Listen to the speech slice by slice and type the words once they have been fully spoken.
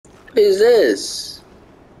What is this?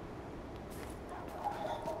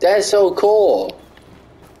 That's so cool.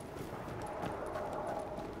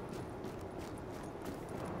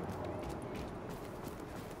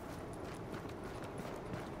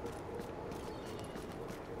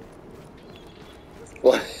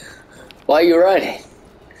 What? Why are you running?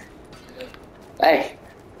 Hey,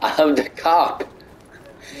 I'm the cop.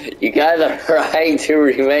 You got the right to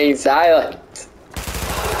remain silent.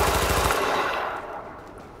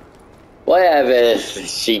 What happened if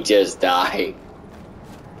she just died?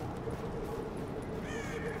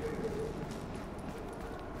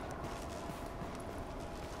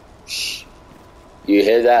 Shh. You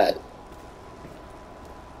hear that?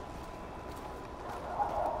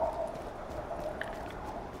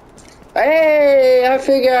 Hey, I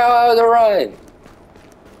figured out how to run.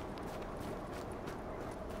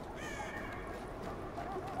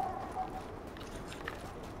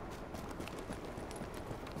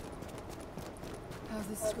 How's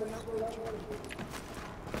this screwed up?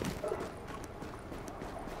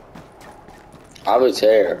 I was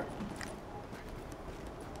here.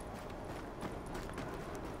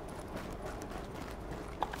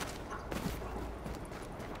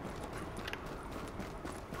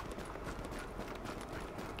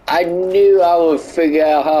 I knew I would figure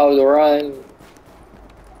out how to run.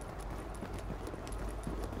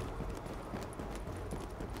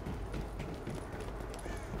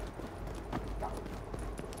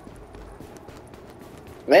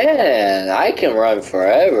 Man, I can run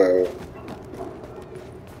forever.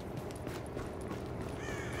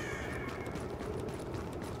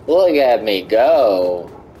 Look at me go.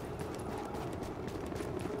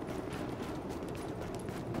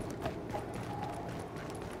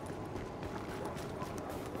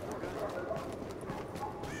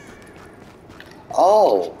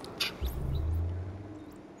 Oh.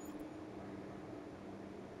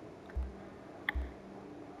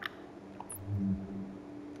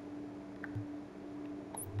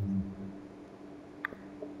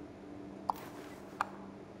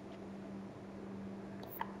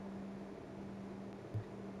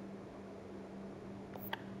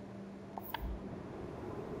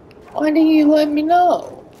 Why didn't you let me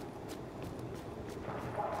know?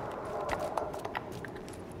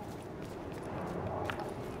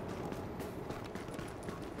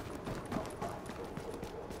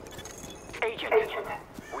 Agent,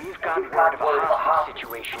 we've gotten word of a hostage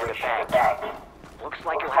situation in the bank. Looks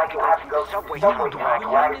like you'll have to go through the subway tunnel to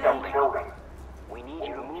access the building. We need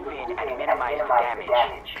you to move in and minimize the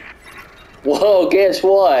damage. Whoa, guess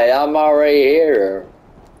what? I'm already here.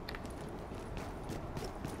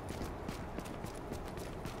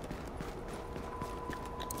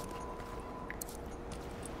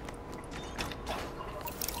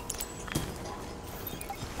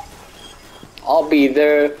 I'll be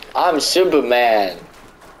there. I'm Superman.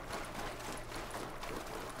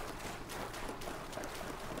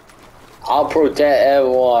 I'll protect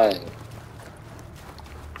everyone.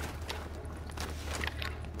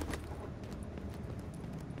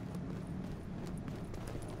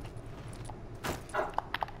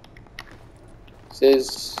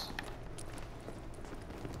 This.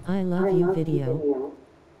 I love you video.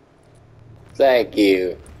 Thank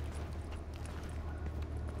you.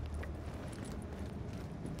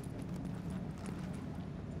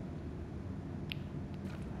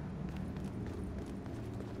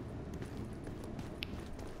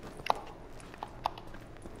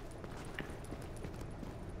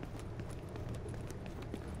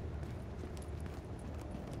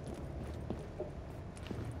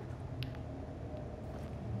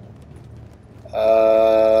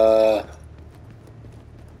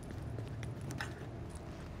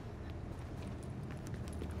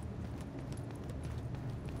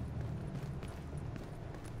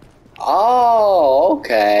 Oh,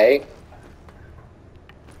 okay.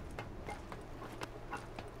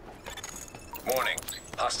 Warning.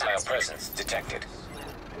 Hostile presence detected.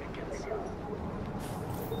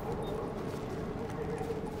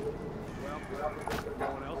 No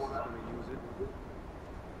one else is gonna use it.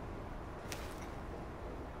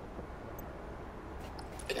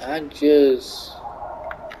 Can I just...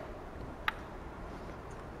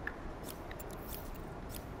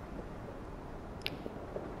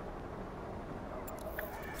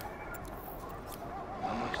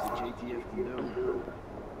 How much the JTF can do?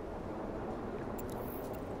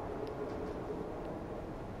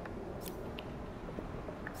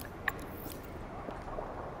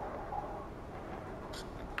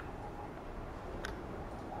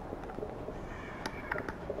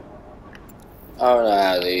 I don't know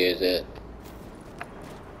how to use it.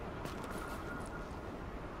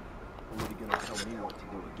 Only gonna tell me what to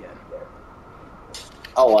do again. get.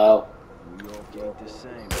 Oh well. New York ain't the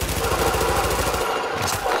same.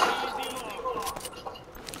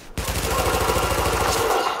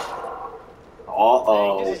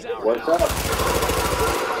 Uh-oh. What's up?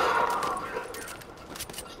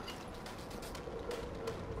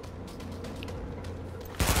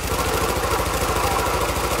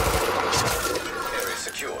 Area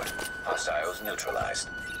secured. Hostiles neutralized.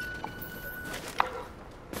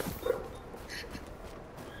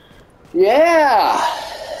 Yeah!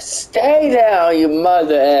 Stay down, you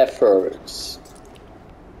mother effers.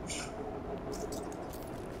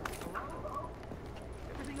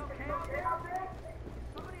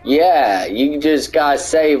 Yeah, you just got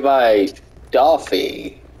saved by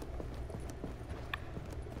Duffy.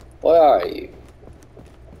 Where are you?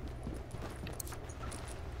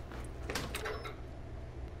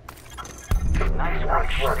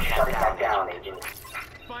 Nice work shutting that down, Agent.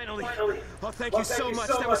 Finally. Oh, thank you so much.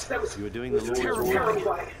 That was You were doing the Lord's terrifying.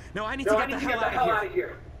 work. No, I need to get the hell out of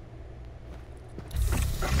here.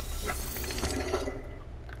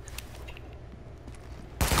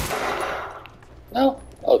 No?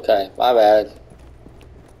 Okay, my bad.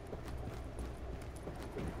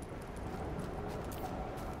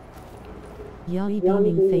 Yummy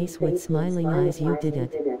beaming face with smiling eyes, you did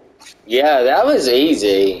it. Yeah, that was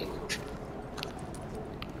easy.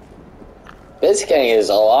 This game is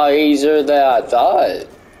a lot easier than I thought.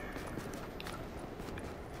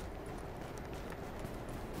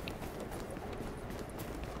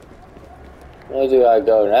 Where do I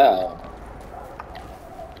go now?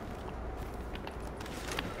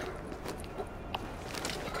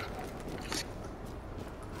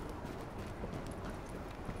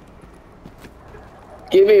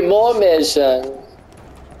 Give me more missions.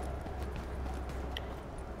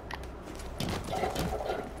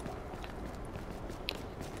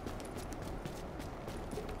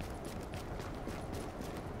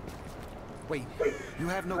 Wait, you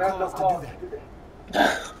have no cause to do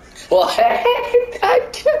that. What? I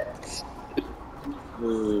just...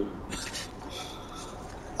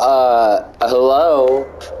 Hello?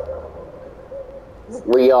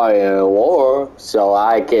 We are in a war, so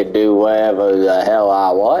I can do whatever the hell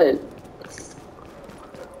I want.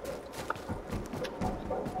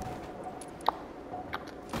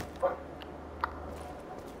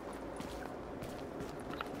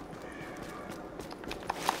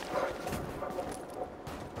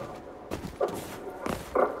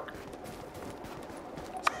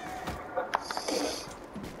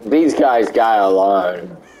 These guys gotta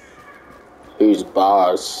learn who's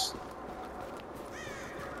boss.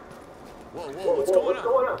 Whoa, what's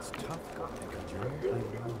going on? It's tough going to Junior. I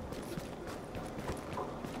know.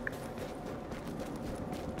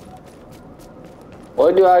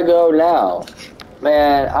 Where do I go now?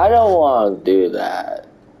 Man, I don't want to do that.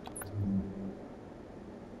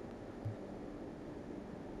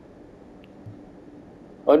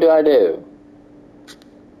 What do I do?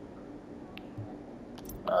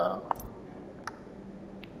 Oh.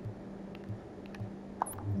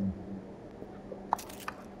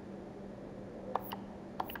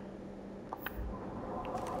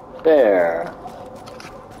 There.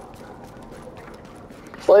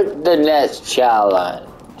 What's the next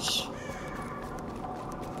challenge?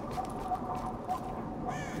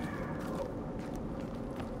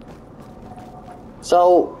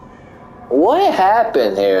 So, what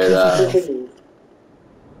happened here though?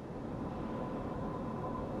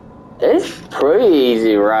 It's pretty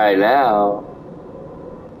easy right now.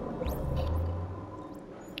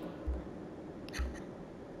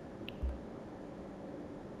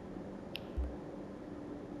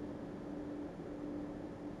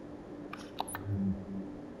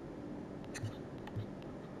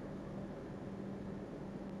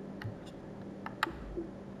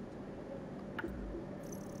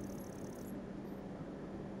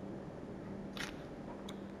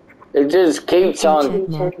 It just keeps on.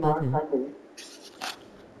 Check mark button.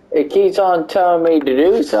 It keeps on telling me to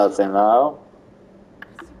do something though.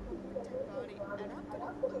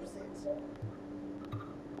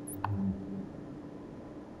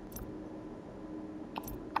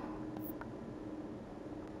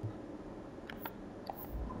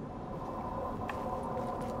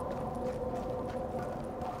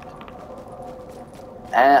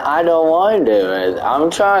 And I don't want to do it.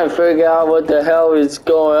 I'm trying to figure out what the hell is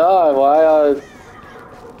going on.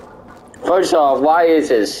 First off, why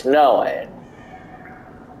is it snowing?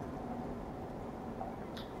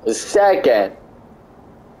 Second,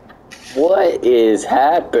 what is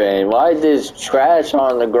happening? Why is this trash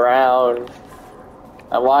on the ground?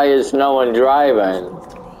 And why is no one driving?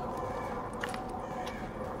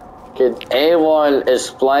 Could anyone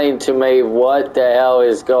explain to me what the hell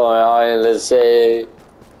is going on in the city?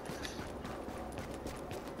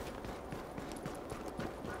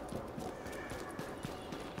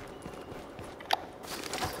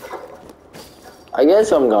 I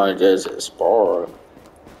guess I'm gonna just explore.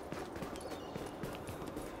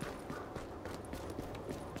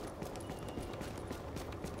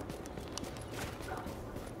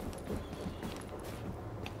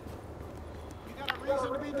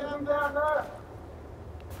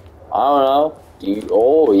 I don't know.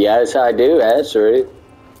 Oh, yes, I do, actually. You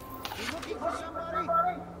looking for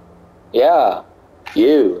somebody? Yeah,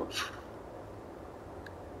 you.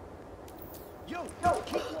 You,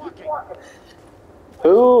 keep walking.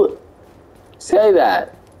 Who? Say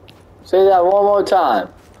that. Say that one more time.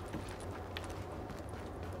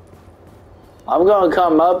 I'm gonna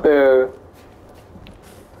come up here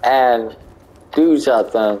and do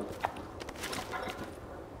something.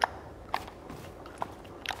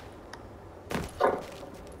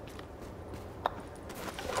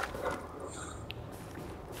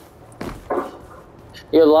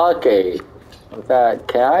 You're lucky. In fact,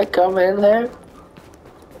 can I come in there?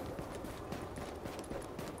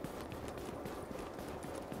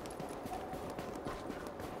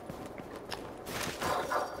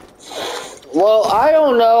 Well, I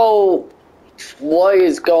don't know what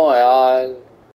is going on.